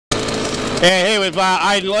Yeah, here with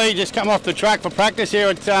Aidan Lee, just come off the track for practice here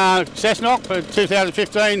at Cessnock for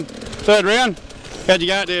 2015 third round. How'd you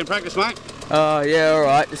go out there in practice, mate? Yeah,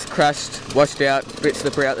 alright, just crashed, washed out, a bit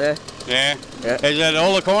slippery out there. Yeah? Is that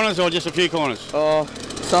all the corners or just a few corners?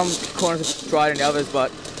 Some corners are drier than the others,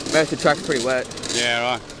 but most of the track's pretty wet. Yeah,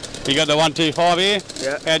 right. You got the 125 here?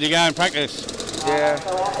 Yeah. How'd you go in practice? Yeah,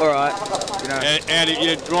 alright. You know. How did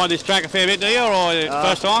you ride this track a fair bit, do you, or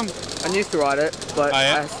first time? I used to ride it, but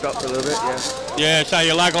I stopped for a little bit, yeah. Yeah, so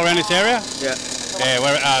you're local around this area? Yeah. Yeah,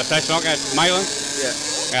 we're at Cessnock at Maitland? Yeah.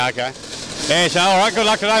 Yeah, okay. Yeah, so alright, good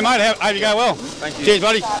luck today, mate. Hope you go well. Thank you. Cheers,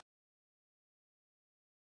 buddy.